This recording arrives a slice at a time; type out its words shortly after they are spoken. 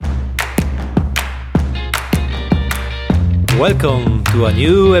Welcome to a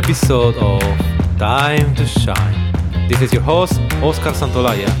new episode of Time to Shine. This is your host, Oscar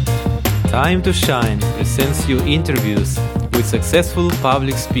Santolaya. Time to Shine presents you interviews with successful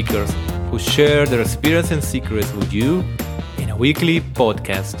public speakers who share their experience and secrets with you in a weekly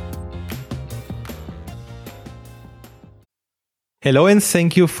podcast. Hello and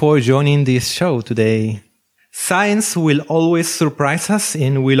thank you for joining this show today. Science will always surprise us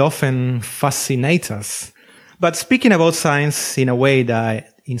and will often fascinate us. But speaking about science in a way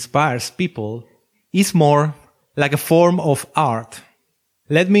that inspires people is more like a form of art.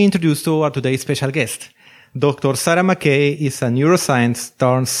 Let me introduce to our today's special guest. Dr. Sarah McKay is a neuroscience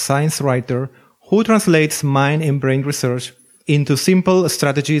turned science writer who translates mind and brain research into simple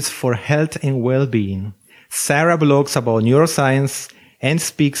strategies for health and well-being. Sarah blogs about neuroscience and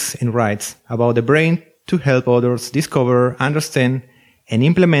speaks and writes about the brain to help others discover, understand, and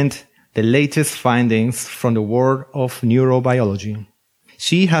implement the latest findings from the world of neurobiology.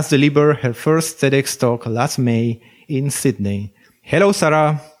 She has delivered her first TEDx talk last May in Sydney. Hello,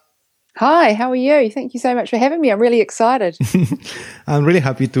 Sarah. Hi, how are you? Thank you so much for having me. I'm really excited. I'm really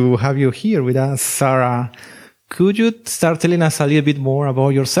happy to have you here with us, Sarah. Could you start telling us a little bit more about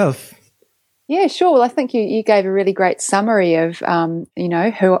yourself? Yeah, sure. Well, I think you gave a really great summary of, who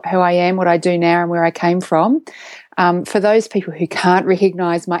I am, what I do now, and where I came from. For those people who can't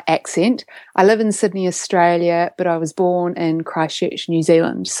recognise my accent, I live in Sydney, Australia, but I was born in Christchurch, New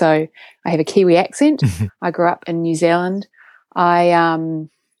Zealand. So I have a Kiwi accent. I grew up in New Zealand. I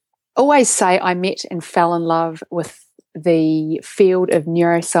always say I met and fell in love with the field of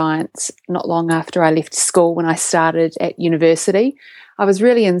neuroscience not long after I left school when I started at university. I was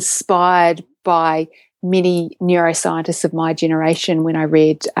really inspired by many neuroscientists of my generation when I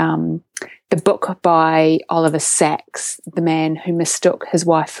read the book by Oliver Sacks, The Man Who Mistook His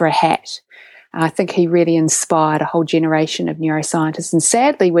Wife for a Hat. I think he really inspired a whole generation of neuroscientists. And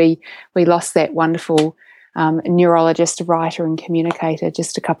sadly, we lost that wonderful neurologist, writer and communicator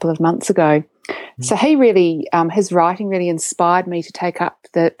just a couple of months ago. So he really, his writing really inspired me to take up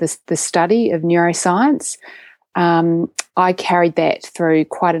the study of neuroscience. I carried that through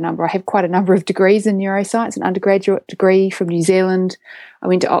I have quite a number of degrees in neuroscience, an undergraduate degree from New Zealand. I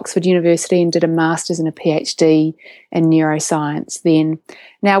went to Oxford University and did a master's and a PhD in neuroscience then.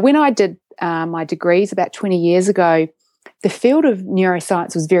 Now, when I did my degrees about 20 years ago, the field of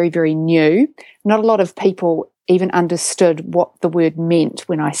neuroscience was very, very new. Not a lot of people even understood what the word meant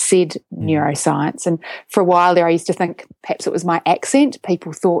when I said neuroscience. And for a while there, I used to think perhaps it was my accent.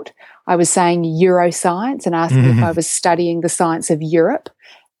 People thought I was saying Euroscience and asked me if I was studying the science of Europe.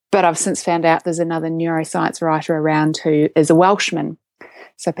 But I've since found out there's another neuroscience writer around who is a Welshman.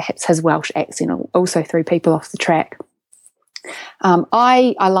 So perhaps his Welsh accent also threw people off the track.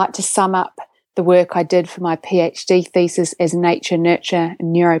 I like to sum up the work I did for my PhD thesis as nature, nurture,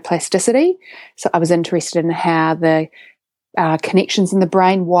 and neuroplasticity. So I was interested in how the connections in the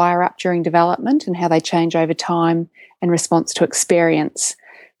brain wire up during development and how they change over time in response to experience.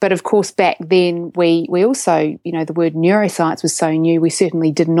 But of course, back then, we also, the word neuroscience was so new, we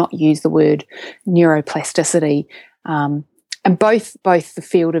certainly did not use the word neuroplasticity. And both the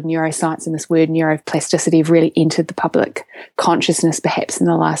field of neuroscience and this word neuroplasticity have really entered the public consciousness perhaps in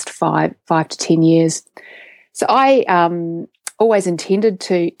the last five to 10 years. So I always intended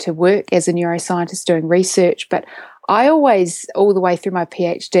to work as a neuroscientist doing research, but I always, all the way through my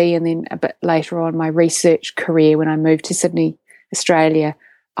PhD and then a bit later on my research career when I moved to Sydney, Australia,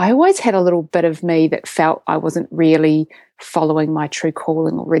 I always had a little bit of me that felt I wasn't really following my true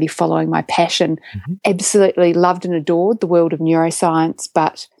calling or really following my passion. Absolutely loved and adored the world of neuroscience,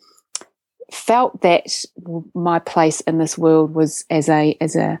 but felt that my place in this world was as a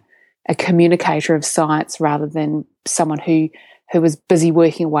communicator of science rather than someone who was busy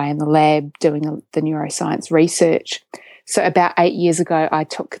working away in the lab doing the neuroscience research. So about 8 years ago, I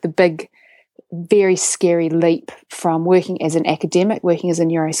took the big, very scary leap from working as an academic, working as a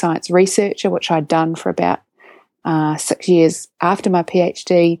neuroscience researcher, which I'd done for about 6 years after my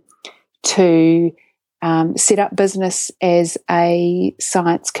PhD, to set up business as a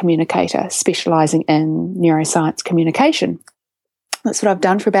science communicator, specialising in neuroscience communication. That's what I've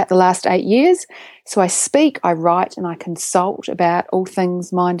done for about the last 8 years. So I speak, I write, and I consult about all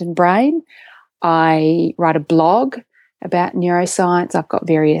things mind and brain. I write a blog about neuroscience. I've got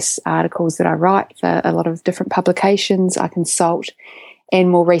various articles that I write for a lot of different publications. I consult. And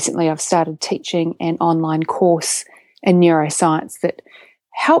more recently, I've started teaching an online course in neuroscience that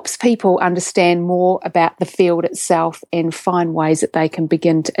helps people understand more about the field itself and find ways that they can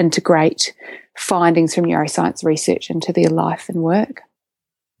begin to integrate findings from neuroscience research into their life and work.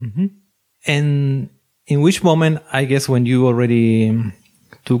 And in which moment, I guess, when you already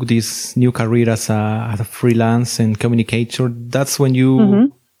took this new career as a freelance and communicator, that's when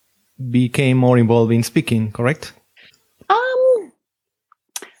you became more involved in speaking, correct?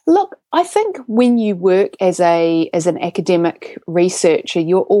 Look, I think when you work as an academic researcher,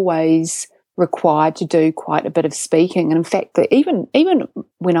 you're always required to do quite a bit of speaking. And in fact, even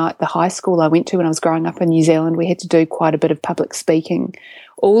when the high school I went to when I was growing up in New Zealand, we had to do quite a bit of public speaking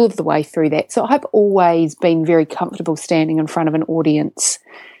all of the way through that. So I've always been very comfortable standing in front of an audience,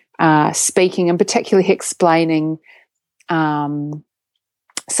 speaking, and particularly explaining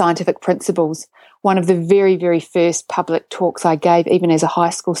scientific principles. One of the very, very first public talks I gave, even as a high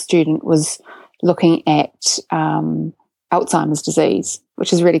school student, was looking at Alzheimer's disease,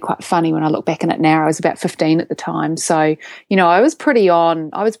 which is really quite funny when I look back on it now. I was about 15 at the time. So, I was pretty on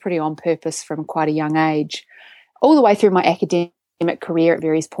purpose from quite a young age. All the way through my academic career at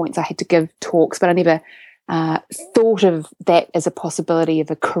various points, I had to give talks, but I never thought of that as a possibility of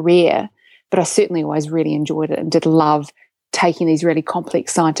a career. But I certainly always really enjoyed it and did love taking these really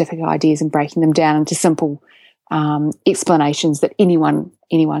complex scientific ideas and breaking them down into simple explanations that anyone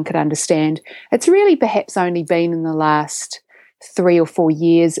could understand. It's really perhaps only been in the last 3 or 4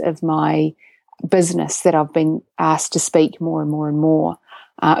 years of my business that I've been asked to speak more and more and more.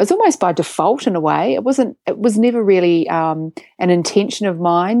 It was almost by default in a way. It was never really an intention of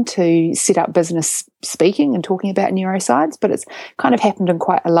mine to set up business speaking and talking about neuroscience, but it's kind of happened in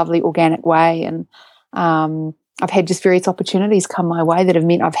quite a lovely organic way. And I've had just various opportunities come my way that have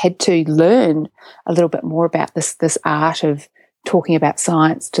meant I've had to learn a little bit more about this art of talking about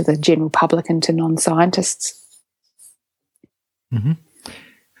science to the general public and to non-scientists. Mm-hmm.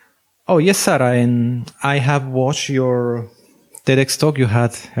 Oh, yes, Sarah. And I have watched your TEDx talk you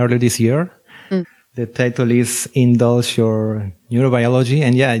had earlier this year. The title is Indulge Your Neurobiology.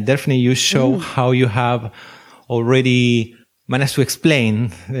 And yeah, definitely you show how you have already managed to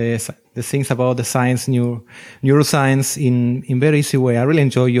explain the things about the science, neuroscience in very easy way. I really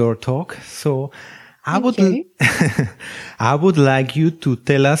enjoy your talk. So I would like you to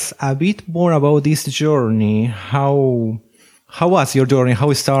tell us a bit more about this journey. How was your journey?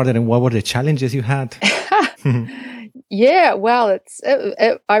 How it started and what were the challenges you had? Yeah, well,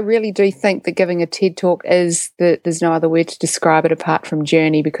 I really do think that giving a TED Talk there's no other word to describe it apart from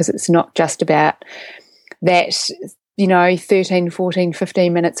journey, because it's not just about that 13, 14,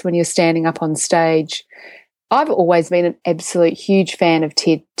 15 minutes when you're standing up on stage. I've always been an absolute huge fan of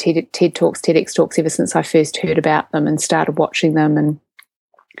TED Talks, TEDx Talks ever since I first heard about them and started watching them. And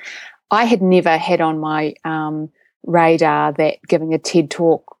I had never had on my radar that giving a TED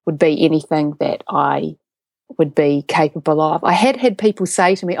Talk would be anything that I would be capable of. I had people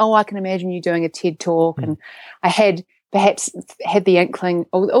say to me, "Oh, I can imagine you doing a TED Talk," and I had perhaps had the inkling,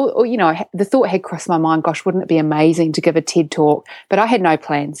 or the thought had crossed my mind, gosh, wouldn't it be amazing to give a TED Talk? But I had no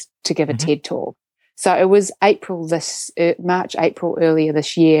plans to give a TED Talk. So it was March, April earlier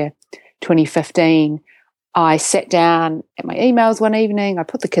this year, 2015. I sat down at my emails one evening. I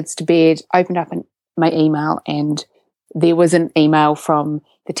put the kids to bed, opened up my email, and there was an email from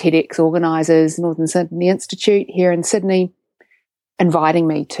the TEDx organisers, Northern Sydney Institute here in Sydney, inviting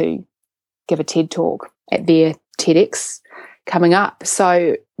me to give a TED Talk at their TEDx coming up.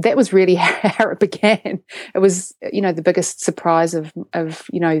 So that was really how it began. It was, the biggest surprise of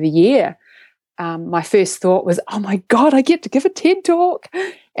the year. My first thought was, oh my God, I get to give a TED Talk.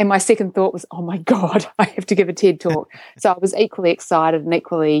 And my second thought was, oh my God, I have to give a TED Talk. So I was equally excited and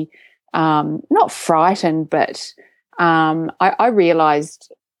equally not frightened, but I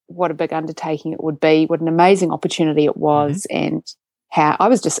realised what a big undertaking it would be, what an amazing opportunity it was, and how I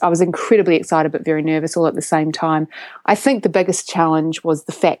was incredibly excited but very nervous all at the same time. I think the biggest challenge was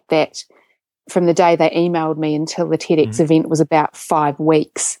the fact that from the day they emailed me until the TEDx event was about 5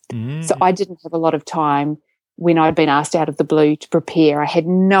 weeks. So I didn't have a lot of time when I'd been asked out of the blue to prepare. I had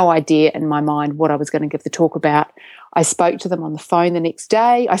no idea in my mind what I was going to give the talk about. I spoke to them on the phone the next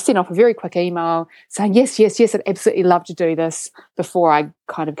day. I sent off a very quick email saying, yes, I'd absolutely love to do this, before I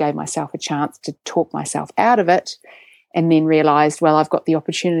kind of gave myself a chance to talk myself out of it, and then realised, well, I've got the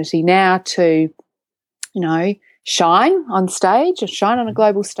opportunity now to, shine on stage, or shine on a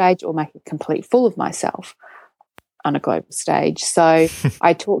global stage, or make a complete fool of myself on a global stage. So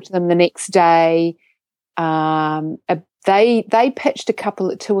I talked to them the next day. They pitched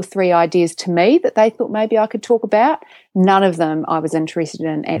 2 or 3 ideas to me that they thought maybe I could talk about. None of them I was interested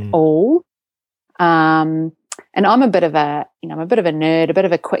in at all. And I'm a bit of a nerd, a bit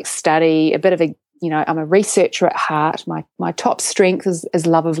of a quick study, I'm a researcher at heart. My top strength is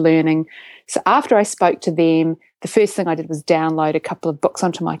love of learning. So after I spoke to them, the first thing I did was download a couple of books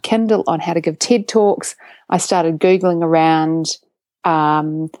onto my Kindle on how to give TED Talks. I started Googling around,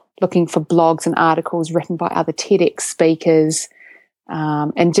 looking for blogs and articles written by other TEDx speakers,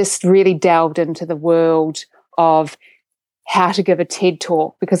 and just really delved into the world of how to give a TED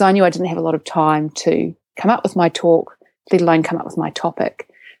Talk, because I knew I didn't have a lot of time to come up with my talk, let alone come up with my topic.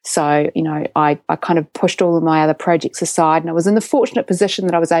 So, I kind of pushed all of my other projects aside, and I was in the fortunate position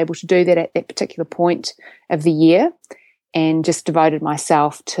that I was able to do that at that particular point of the year, and just devoted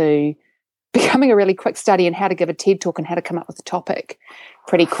myself to becoming a really quick study in how to give a TED Talk and how to come up with a topic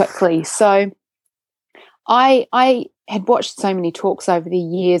pretty quickly. So I had watched so many talks over the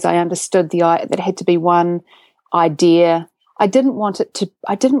years. I understood that it had to be one idea. I didn't want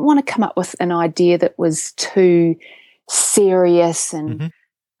to come up with an idea that was too serious, and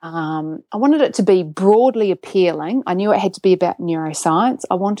I wanted it to be broadly appealing. I knew it had to be about neuroscience.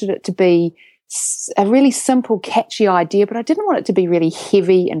 I wanted it to be a really simple, catchy idea, but I didn't want it to be really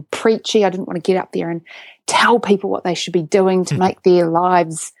heavy and preachy. I didn't want to get up there and tell people what they should be doing to make their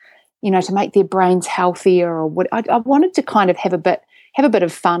lives, to make their brains healthier, or what. I wanted to kind of have a bit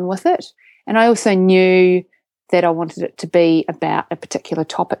of fun with it. And I also knew that I wanted it to be about a particular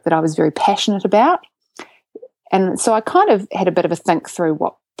topic that I was very passionate about. And so I kind of had a bit of a think through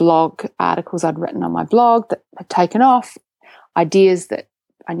what blog articles I'd written on my blog that had taken off, ideas that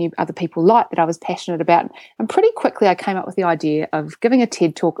I knew other people liked that I was passionate about. And pretty quickly I came up with the idea of giving a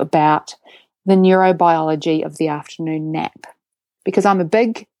TED Talk about the neurobiology of the afternoon nap, because I'm a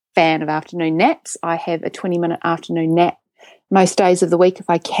big fan of afternoon naps. I have a 20-minute afternoon nap most days of the week if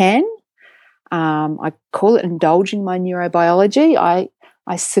I can. I call it indulging my neurobiology.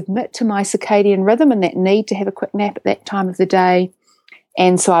 I submit to my circadian rhythm and that need to have a quick nap at that time of the day.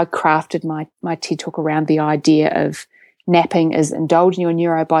 And so I crafted my TED Talk around the idea of napping as indulging your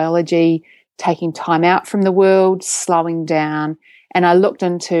neurobiology, taking time out from the world, slowing down. And I looked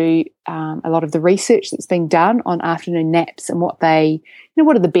into a lot of the research that's being done on afternoon naps and what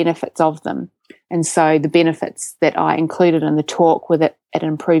are the benefits of them. And so the benefits that I included in the talk were that it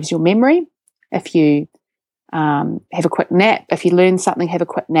improves your memory. If you have a quick nap, if you learn something, have a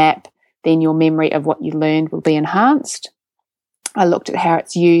quick nap, then your memory of what you learned will be enhanced. I looked at how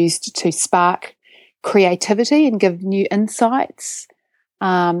it's used to spark creativity and give new insights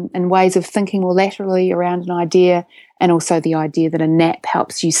and ways of thinking more laterally around an idea, and also the idea that a nap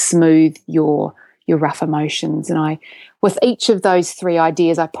helps you smooth your rough emotions. And with each of those three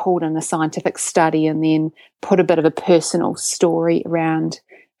ideas, I pulled in a scientific study and then put a bit of a personal story around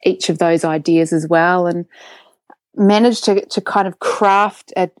each of those ideas as well, and managed to kind of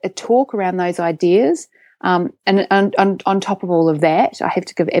craft a talk around those ideas. And on top of all of that, I have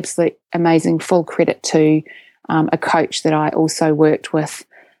to give absolute amazing full credit to a coach that I also worked with.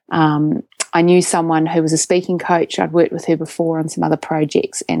 I knew someone who was a speaking coach. I'd worked with her before on some other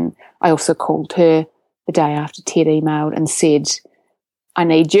projects, and I also called her the day after TED emailed and said, I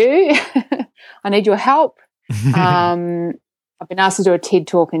need you. I need your help. I've been asked to do a TED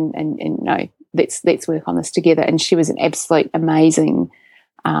Talk, and no, let's work on this together. And she was an absolute amazing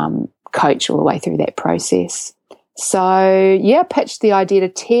coach all the way through that process. So, pitched the idea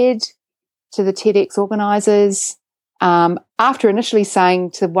to the TEDx organisers. After initially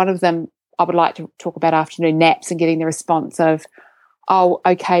saying to one of them, I would like to talk about afternoon naps, and getting the response of, oh,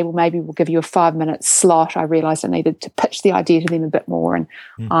 okay, well, maybe we'll give you a 5-minute slot. I realised I needed to pitch the idea to them a bit more, and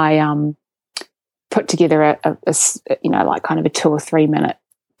I put together a kind of a 2 or 3 minute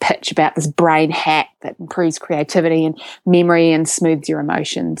pitch about this brain hack that improves creativity and memory and smooths your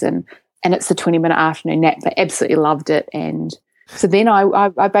emotions, and it's the 20-minute afternoon nap. They absolutely loved it, and so then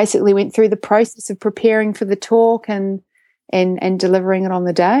I basically went through the process of preparing for the talk and delivering it on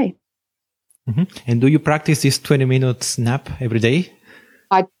the day. Mm-hmm. And do you practice this 20 minutes nap every day?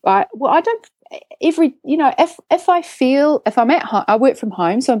 I don't every, if I'm at home, I work from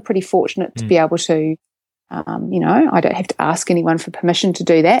home, so I'm pretty fortunate to be able to, I don't have to ask anyone for permission to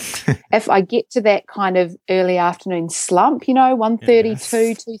do that. If I get to that kind of early afternoon slump,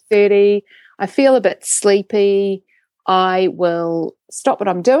 1:32, 2:30, I feel a bit sleepy, I will stop what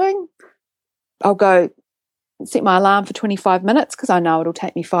I'm doing. I'll go set my alarm for 25 minutes because I know it'll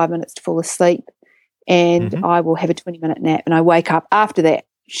take me 5 minutes to fall asleep, and I will have a 20-minute nap, and I wake up after that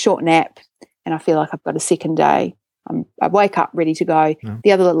short nap and I feel like I've got a second day. I wake up ready to go. Yeah.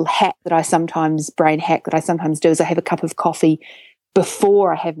 The other little brain hack that I sometimes do is I have a cup of coffee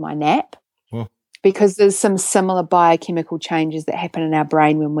before I have my nap, because there's some similar biochemical changes that happen in our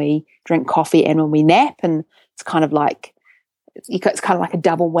brain when we drink coffee and when we nap, and it's kind of like it's kind of like a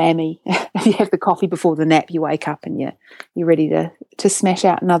double whammy. If you have the coffee before the nap, you wake up and you're ready to smash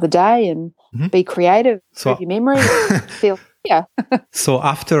out another day and be creative, improve your memory, feel. So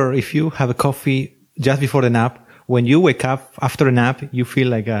if you have a coffee just before the nap, when you wake up after a nap, you feel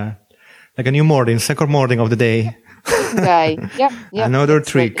like a new morning, second morning of the day. Day. Yep. Another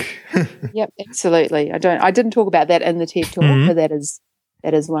absolutely. trick. Yep, absolutely. I didn't talk about that in the TED Talk, but that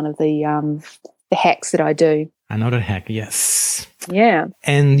is one of the hacks that I do. Another hack, yes. Yeah.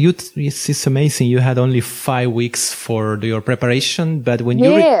 And it's amazing. You had only 5 weeks for your preparation, but when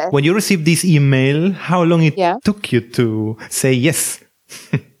you received this email, how long it took you to say yes?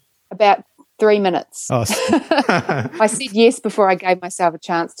 About 3 minutes. Awesome. I said yes before I gave myself a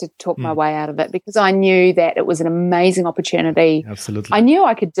chance to talk my way out of it, because I knew that it was an amazing opportunity. Absolutely. I knew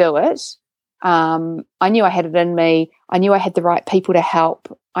I could do it. I knew I had it in me. I knew I had the right people to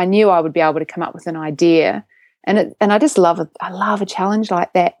help. I knew I would be able to come up with an idea. And I just love it. I love a challenge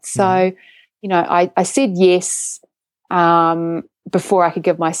like that. So, I said yes before I could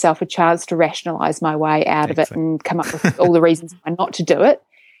give myself a chance to rationalize my way out of it and come up with all the reasons why not to do it.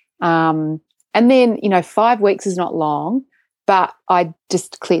 And then, 5 weeks is not long, but I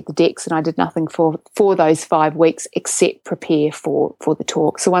just cleared the decks and I did nothing for those 5 weeks except prepare for the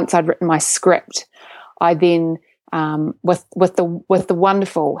talk. So once I'd written my script, I then with the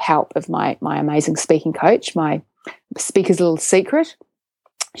wonderful help of my amazing speaking coach, my speaker's little secret,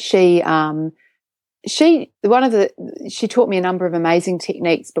 she taught me a number of amazing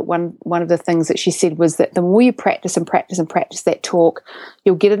techniques, but one of the things that she said was that the more you practice and practice and practice that talk,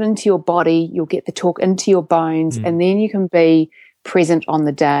 you'll get it into your body, you'll get the talk into your bones, and then you can be present on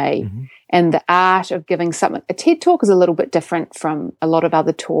the day. And the art of giving something, a TED Talk is a little bit different from a lot of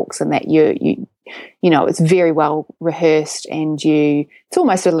other talks in that it's very well rehearsed and it's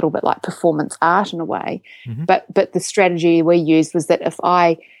almost a little bit like performance art in a way. But the strategy we used was that if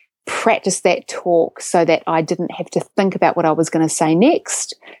I practiced that talk so that I didn't have to think about what I was going to say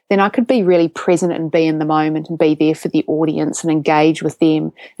next, then I could be really present and be in the moment and be there for the audience and engage with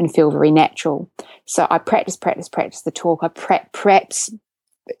them and feel very natural. So I practice the talk. I perhaps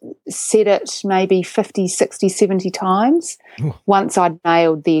said it maybe 50, 60, 70 times once I'd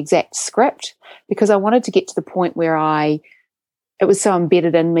nailed the exact script, because I wanted to get to the point where it was so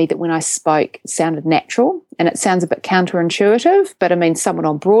embedded in me that when I spoke, it sounded natural. And it sounds a bit counterintuitive, but I mean, someone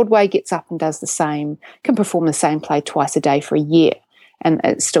on Broadway gets up and does the same, can perform the same play twice a day for a year. And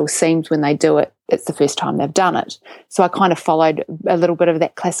it still seems when they do it, it's the first time they've done it. So I kind of followed a little bit of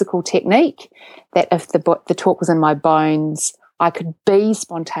that classical technique, that if the talk was in my bones, I could be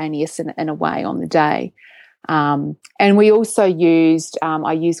spontaneous in a way on the day. And we also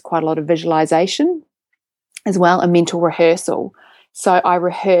I used quite a lot of visualization as well, a mental rehearsal. So I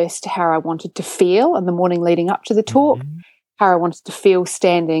rehearsed how I wanted to feel in the morning leading up to the talk, how I wanted to feel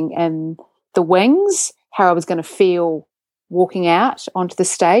standing in the wings, how I was going to feel walking out onto the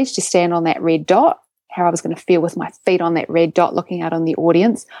stage to stand on that red dot, how I was going to feel with my feet on that red dot looking out on the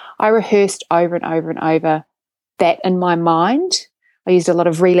audience. I rehearsed over and over and over that in my mind. I used a lot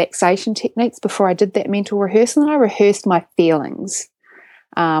of relaxation techniques before I did that mental rehearsal, and I rehearsed my feelings,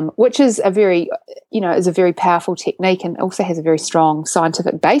 which is a very powerful technique and also has a very strong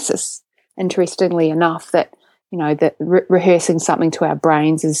scientific basis. Interestingly enough, that rehearsing something to our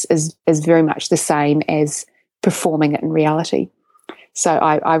brains is very much the same as performing it in reality. So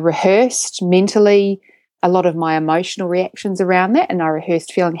I rehearsed mentally a lot of my emotional reactions around that, and I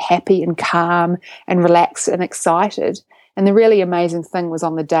rehearsed feeling happy and calm and relaxed and excited. And the really amazing thing was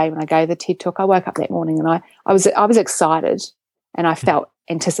on the day when I gave the TED Talk, I woke up that morning and I was excited and I felt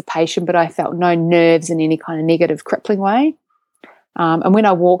anticipation, but I felt no nerves in any kind of negative, crippling way. And when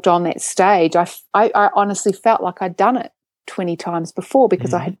I walked on that stage, I honestly felt like I'd done it 20 times before,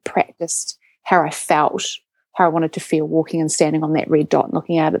 because I had practiced how I felt, how I wanted to feel walking and standing on that red dot and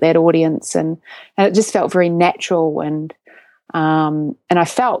looking out at that audience. And it just felt very natural. And I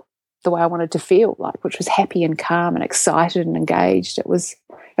felt the way I wanted to feel, like, which was happy and calm and excited and engaged. It was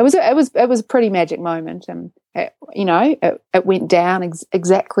a pretty magic moment. And it went down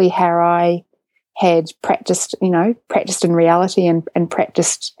exactly how I had practiced in reality and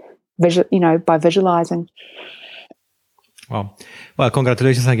practiced by visualizing. Wow. Well,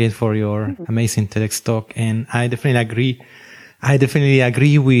 congratulations again for your amazing TEDx talk. And I definitely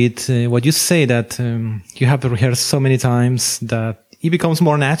agree with what you say, that you have to rehearse so many times that it becomes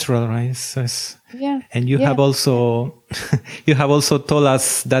more natural, right? Yeah. And you have also told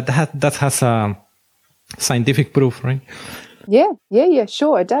us that has a scientific proof, right? Yeah,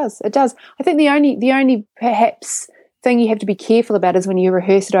 sure, it does. I think the only perhaps thing you have to be careful about is when you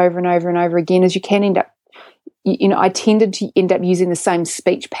rehearse it over and over and over again, is you can end up I tended to end up using the same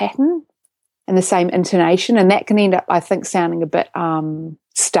speech pattern and the same intonation, and that can end up, I think, sounding a bit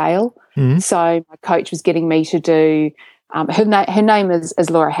stale. So my coach was getting me to do, her name is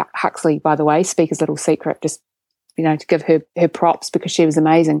Laura Huxley, by the way, Speaker's Little Secret, just, to give her props because she was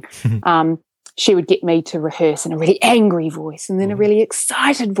amazing. She would get me to rehearse in a really angry voice and then a really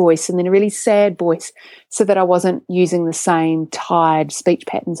excited voice and then a really sad voice so that I wasn't using the same tired speech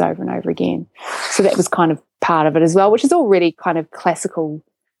patterns over and over again. So that was kind of part of it as well, which is all really kind of classical,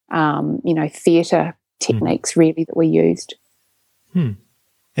 theatre techniques really that we used. And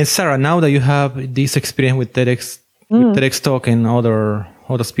Sarah, now that you have this experience with TEDx Talk and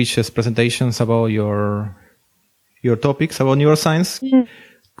other speeches, presentations about your topics about neuroscience,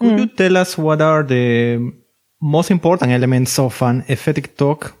 could you tell us what are the most important elements of an effective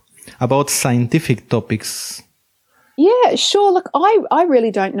talk about scientific topics? Yeah, sure. Look, I really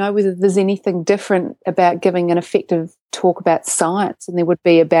don't know whether there's anything different about giving an effective talk about science than there would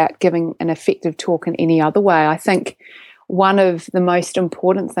be about giving an effective talk in any other way. I think one of the most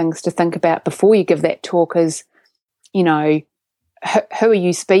important things to think about before you give that talk is, who are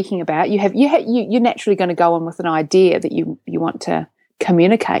you speaking about? You're naturally going to go in with an idea that you want to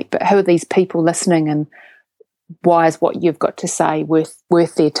communicate, but who are these people listening, and why is what you've got to say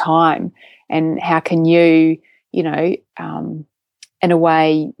worth their time, and how can you in a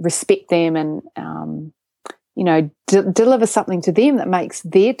way respect them and deliver something to them that makes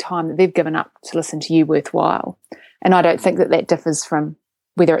their time that they've given up to listen to you worthwhile. And I don't think that differs from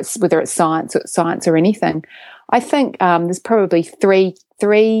whether it's science or anything. I think there's probably three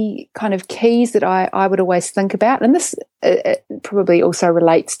kind of keys that I would always think about, and this it probably also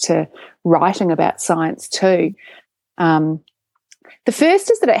relates to writing about science too. The first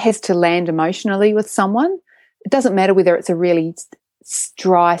is that it has to land emotionally with someone. It doesn't matter whether it's a really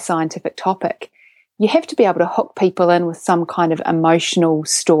dry scientific topic. You have to be able to hook people in with some kind of emotional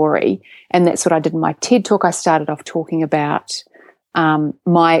story, and that's what I did in my TED Talk. I started off talking about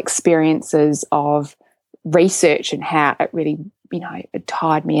my experiences of research and how it really, it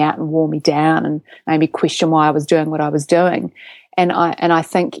tired me out and wore me down and made me question why I was doing what I was doing. And I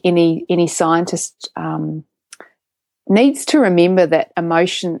think any scientist needs to remember that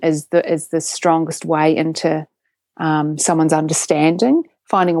emotion is the strongest way into someone's understanding.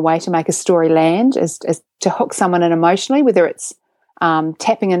 Finding a way to make a story land is to hook someone in emotionally, whether it's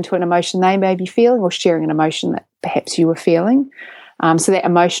tapping into an emotion they may be feeling or sharing an emotion that perhaps you were feeling. So that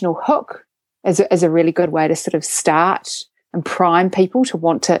emotional hook is a really good way to sort of start and prime people to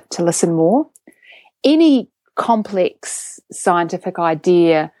want to listen more. Any complex scientific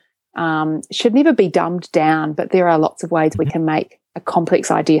idea should never be dumbed down, but there are lots of ways we can make a complex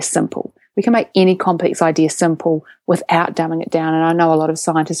idea simple. We can make any complex idea simple without dumbing it down. And I know a lot of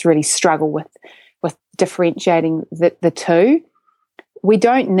scientists really struggle with differentiating the two. We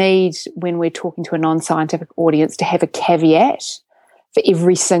don't need, when we're talking to a non-scientific audience, to have a caveat for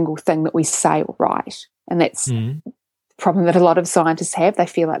every single thing that we say or write. And that's the problem that a lot of scientists have. They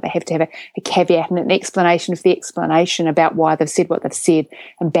feel like they have to have a caveat and an explanation of the explanation about why they've said what they've said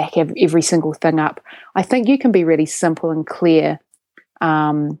and back every single thing up. I think you can be really simple and clear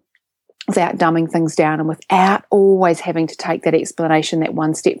without dumbing things down and without always having to take that explanation that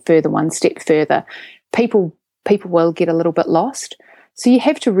one step further. People will get a little bit lost. So you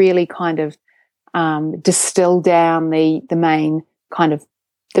have to really kind of distill down the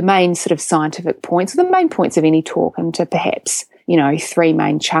main sort of scientific points, or the main points of any talk, into perhaps, three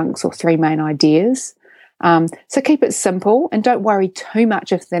main chunks or three main ideas. So keep it simple and don't worry too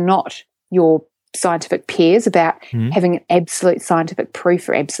much if they're not your scientific peers about having an absolute scientific proof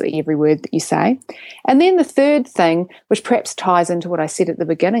for absolutely every word that you say. And then the third thing, which perhaps ties into what I said at the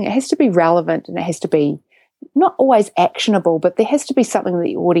beginning, it has to be relevant and it has to be not always actionable, but there has to be something that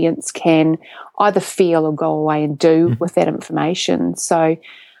the audience can either feel or go away and do with that information. So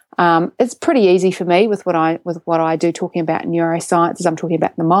it's pretty easy for me with what I do, talking about neurosciences. I'm talking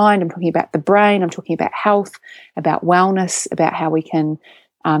about the mind, I'm talking about the brain, I'm talking about health, about wellness, about how we can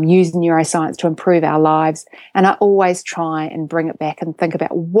use neuroscience to improve our lives. And I always try and bring it back and think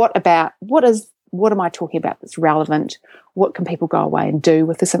about what am I talking about that's relevant? What can people go away and do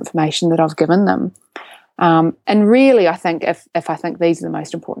with this information that I've given them? And really, I think if I think these are the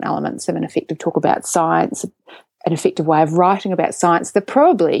most important elements of an effective talk about science, an effective way of writing about science, they're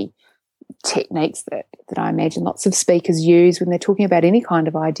probably techniques that I imagine lots of speakers use when they're talking about any kind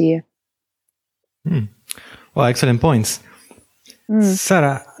of idea. Well, excellent points.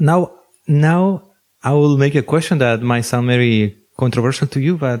 Sarah, now I will make a question that might sound very controversial to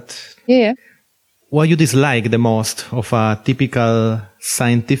you, but what you dislike the most of a typical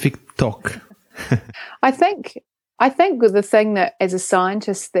scientific talk? I think the thing that as a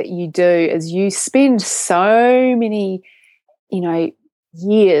scientist that you do is you spend so many,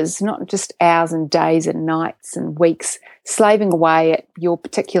 years, not just hours and days and nights and weeks, slaving away at your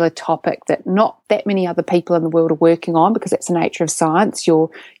particular topic that not that many other people in the world are working on, because that's the nature of science. You're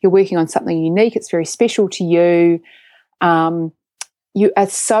working on something unique. It's very special to you. You are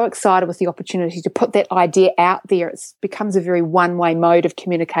so excited with the opportunity to put that idea out there. It becomes a very one-way mode of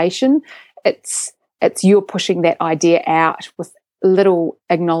communication. It's you're pushing that idea out with little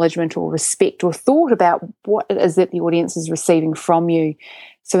acknowledgement or respect or thought about what it is that the audience is receiving from you.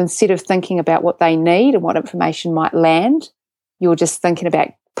 So instead of thinking about what they need and what information might land, you're just thinking about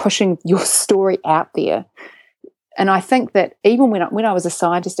pushing your story out there. And I think that even when I was a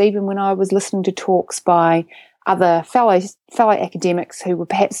scientist, even when I was listening to talks by other fellow academics who were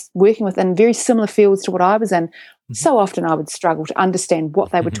perhaps working within very similar fields to what I was in, so often I would struggle to understand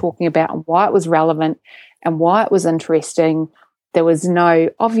what they were talking about and why it was relevant and why it was interesting. There was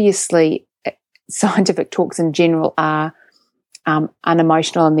obviously, scientific talks in general are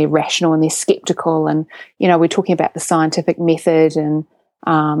unemotional and they're rational and they're skeptical. And, we're talking about the scientific method and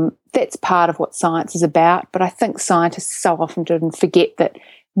that's part of what science is about. But I think scientists so often didn't forget that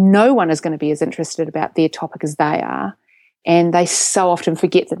no one is going to be as interested about their topic as they are. And they so often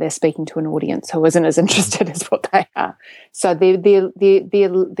forget that they're speaking to an audience who isn't as interested as what they are. So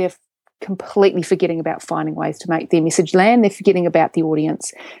they're completely forgetting about finding ways to make their message land. They're forgetting about the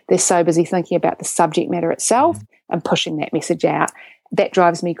audience. They're so busy thinking about the subject matter itself and pushing that message out. That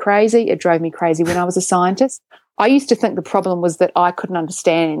drives me crazy. It drove me crazy when I was a scientist. I used to think the problem was that I couldn't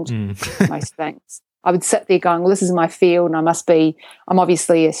understand most things. I would sit there going, well, this is my field and I'm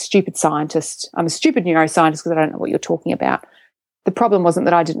obviously a stupid scientist. I'm a stupid neuroscientist because I don't know what you're talking about. The problem wasn't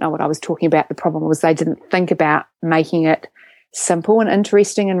that I didn't know what I was talking about. The problem was they didn't think about making it simple and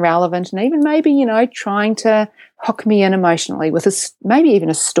interesting and relevant and even maybe, trying to hook me in emotionally with maybe even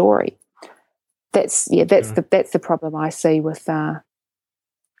a story. That's the problem I see with a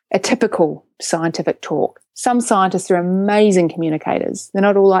typical scientific talk. Some scientists are amazing communicators. They're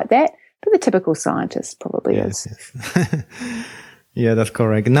not all like that. But the typical scientist probably is. Yes. Yeah, that's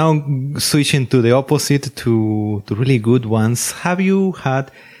correct. Now, switching to the opposite, to really good ones, have you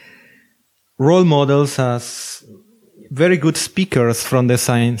had role models as very good speakers from the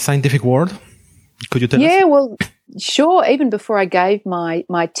scientific world? Could you tell us? Yeah, well, sure. Even before I gave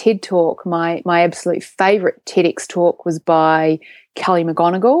my TED talk, my absolute favourite TEDx talk was by Kelly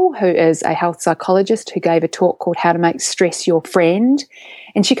McGonigal, who is a health psychologist who gave a talk called How to Make Stress Your Friend.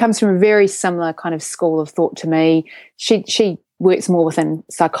 And she comes from a very similar kind of school of thought to me. She works more within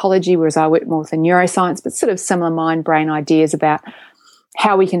psychology, whereas I work more within neuroscience, but sort of similar mind-brain ideas about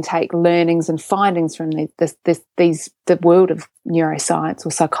how we can take learnings and findings from the world of neuroscience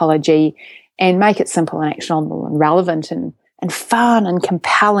or psychology and make it simple and actionable and relevant and fun and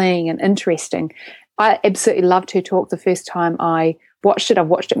compelling and interesting. I absolutely loved her talk the first time I watched it. I've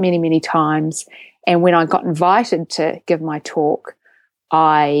watched it many, many times. And when I got invited to give my talk,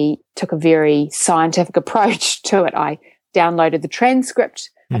 I took a very scientific approach to it. I downloaded the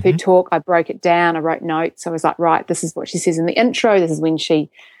transcript of her talk. I broke it down. I wrote notes. I was like, right, this is what she says in the intro. This is when she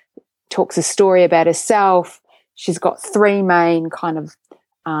talks a story about herself. She's got three main kind of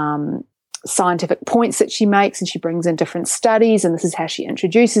scientific points that she makes, and she brings in different studies, and this is how she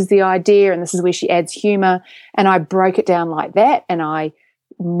introduces the idea, and this is where she adds humor. And I broke it down like that, and I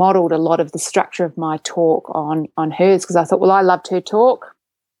modeled a lot of the structure of my talk on hers because I thought, well, I loved her talk.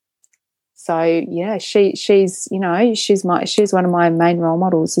 So yeah, she's one of my main role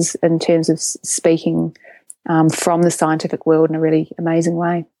models in terms of speaking from the scientific world in a really amazing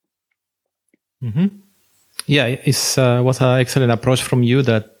way. Yeah, it's was an excellent approach from you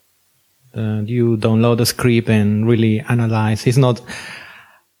that you download the script and really analyze. It's not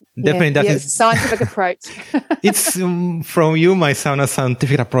definitely that is it's a scientific approach. It's from you might sound a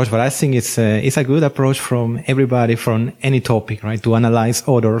scientific approach, but I think it's a good approach from everybody from any topic, right? To analyze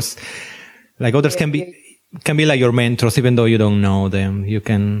others. Like others can be like your mentors, even though you don't know them. You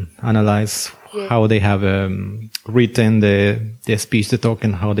can analyze how they have written the speech, the talk,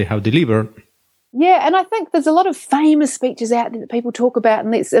 and how they have delivered. Yeah, and I think there's a lot of famous speeches out there that people talk about,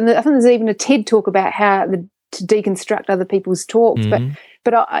 and I think there's even a TED talk about how to deconstruct other people's talks.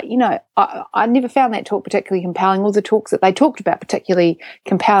 But I never found that talk particularly compelling, or the talks that they talked about particularly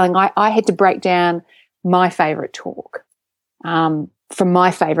compelling. I had to break down my favourite talk from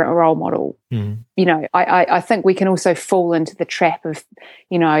my favourite role model. I think we can also fall into the trap of,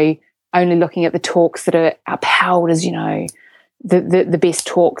 only looking at the talks that are upheld as, the best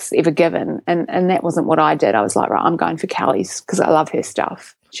talks ever given. And that wasn't what I did. I was like, right, I'm going for Kelly's because I love her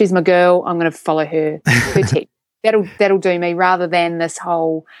stuff. she's my girl. I'm going to follow her tech. That'll do me, rather than this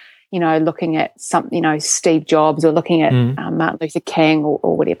whole, looking at Steve Jobs, or looking at Martin Luther King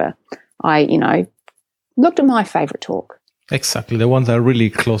or whatever. I, looked at my favorite talk. Exactly, the ones that are really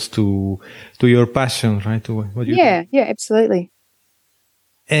close to your passion, right? To what you do. Yeah, absolutely.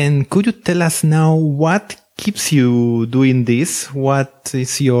 And could you tell us now what keeps you doing this? What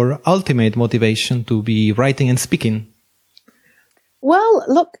is your ultimate motivation to be writing and speaking? Well,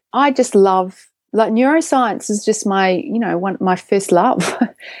 look, I just love, neuroscience is just my, my first love.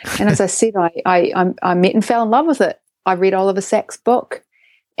 And as I said, I met and fell in love with it. I read Oliver Sacks' book,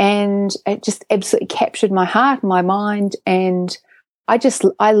 and it just absolutely captured my heart and my mind. And as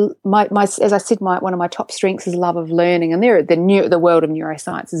I said, one of my top strengths is love of learning. And the world of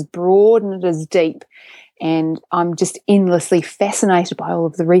neuroscience is broad and it is deep. And I'm just endlessly fascinated by all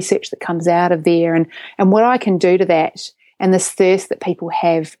of the research that comes out of there, and what I can do to that, and this thirst that people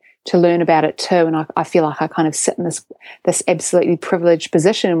have to learn about it too. And I feel like I kind of sit in this absolutely privileged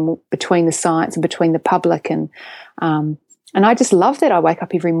position between the science and between the public. And I just love that. I wake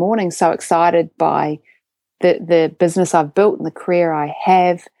up every morning so excited by the business I've built and the career I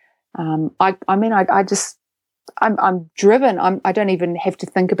have. I'm driven. I don't even have to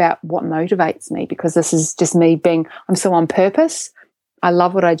think about what motivates me, because this is just me I'm so on purpose. I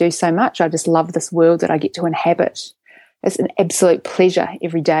love what I do so much. I just love this world that I get to inhabit. It's an absolute pleasure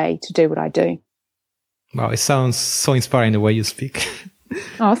every day to do what I do. Wow, it sounds so inspiring the way you speak.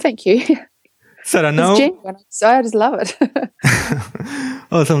 Oh, thank you. Sarah, now... It's genuine, so I just love it.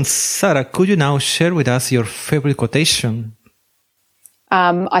 Awesome. Sarah, could you now share with us your favorite quotation?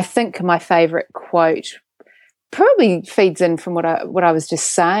 I think my favorite quote probably feeds in from what I was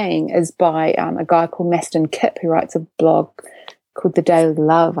just saying, is by a guy called Maston Kipp, who writes a blog called The Daily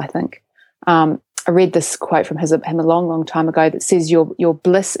Love, I think. I read this quote from him a long, long time ago that says, your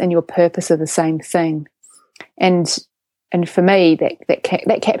bliss and your purpose are the same thing. And for me,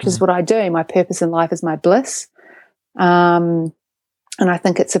 that captures what I do. My purpose in life is my bliss. And I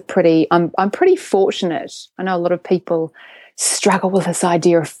think it's I'm pretty fortunate. I know a lot of people struggle with this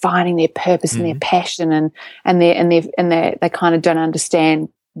idea of finding their purpose and their passion, and they kind of don't understand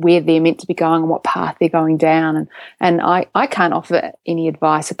where they're meant to be going and what path they're going down. And I can't offer any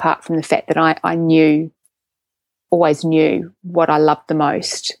advice apart from the fact that I always knew what I loved the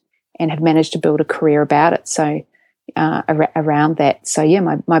most, and had managed to build a career about it. So around that. So yeah,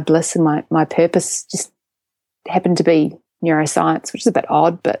 my bliss and my purpose just happened to be neuroscience, which is a bit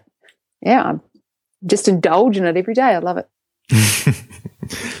odd, but yeah, I'm just indulge in it every day. I love it.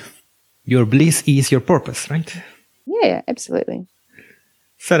 Your bliss is your purpose, right? Yeah, absolutely.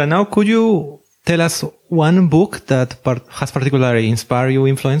 Sarah, now could you tell us one book that has particularly inspired you,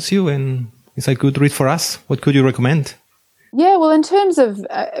 influenced you, and is a good read for us? What could you recommend? Yeah, well, in terms of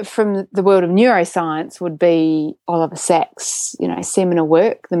from the world of neuroscience, would be Oliver Sacks' seminal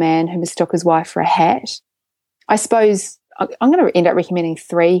work, The Man Who Mistook His Wife for a Hat. I suppose I'm going to end up recommending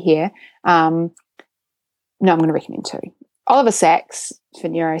 3 here. No, I'm going to recommend 2. Oliver Sacks for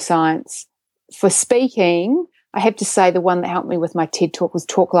neuroscience. For speaking, I have to say the one that helped me with my TED Talk was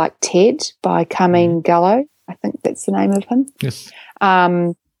Talk Like TED by Carmine Gallo. I think that's the name of him. Yes.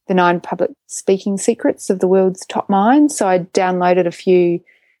 The 9 public speaking secrets of the world's top minds. So I downloaded a few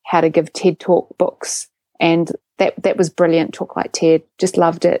how to give TED Talk books, and that was brilliant. Talk Like TED. Just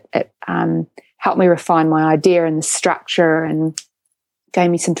loved it. It helped me refine my idea and the structure, and gave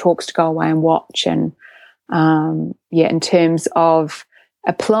me some talks to go away and watch. And in terms of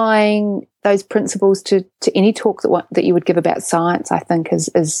applying those principles to any talk that you would give about science, I think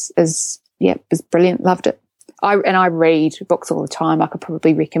is brilliant. Loved it. I read books all the time. I could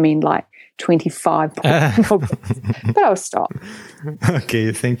probably recommend like 25 books, but I'll stop.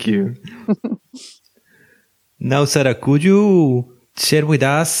 Okay, thank you. Now, Sarah, could you share with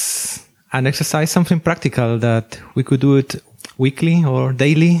us an exercise, something practical that we could do it weekly or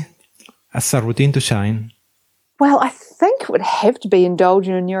daily as a routine to shine? Well, I think it would have to be indulge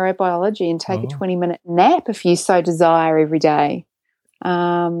in neurobiology and take a 20-minute nap if you so desire every day.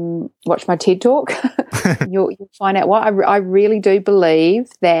 Watch my TED Talk. You'll find out why. I really do believe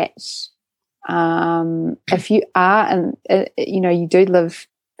that if you are and you do live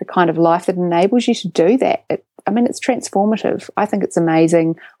the kind of life that enables you to do that, it's transformative. I think it's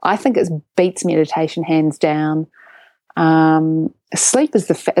amazing. I think it beats meditation hands down. Sleep is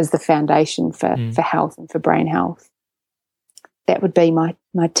the foundation for health and for brain health. That would be my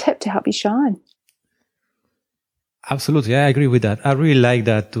tip to help you shine. Absolutely, I agree with that. I really like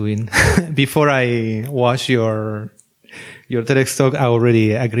that doing. Before I watch your TEDx talk, I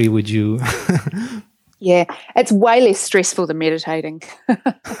already agree with you. Yeah, it's way less stressful than meditating.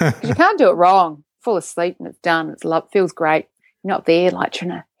 You can't do it wrong. Fall asleep and it's done. Feels great. You're not there like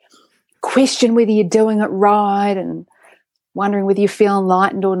trying to question whether you're doing it right and wondering whether you're feeling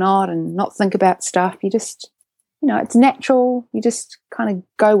enlightened or not and not think about stuff. You just, it's natural. You just kind of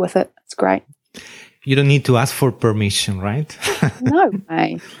go with it. It's great. You don't need to ask for permission, right? No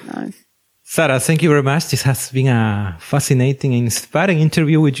way. No. Sarah, thank you very much. This has been a fascinating and inspiring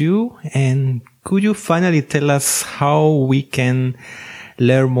interview with you. And could you finally tell us how we can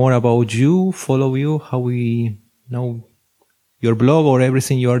learn more about you, follow you, how we know your blog or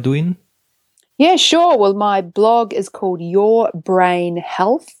everything you are doing? Yeah, sure. Well, my blog is called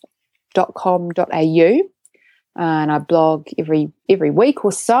yourbrainhealth.com.au. And I blog every week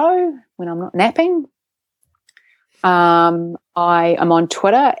or so when I'm not napping. I am on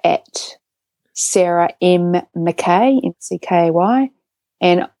Twitter at Sarah M. McKay, MCKAY,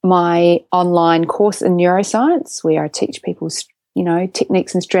 and my online course in neuroscience where I teach people,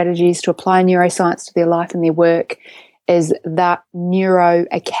 techniques and strategies to apply neuroscience to their life and their work is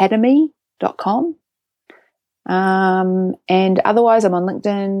theneuroacademy.com. And otherwise I'm on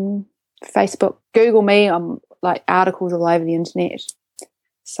LinkedIn, Facebook, Google me. I'm like articles all over the internet.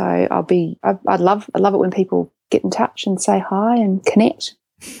 So I'd love it when people get in touch and say hi and connect.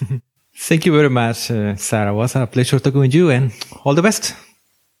 Thank you very much, Sarah. It was a pleasure talking with you and all the best.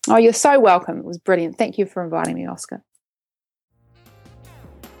 Oh, you're so welcome. It was brilliant. Thank you for inviting me, Oscar.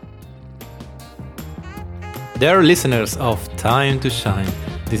 Dear listeners of Time to Shine,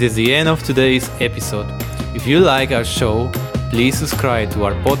 this is the end of today's episode. If you like our show, please subscribe to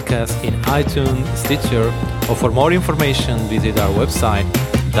our podcast in iTunes, Stitcher, or for more information, visit our website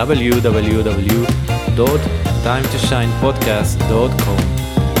www.timetoshinepodcast.com.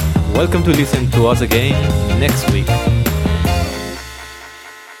 Welcome to listen to us again next week.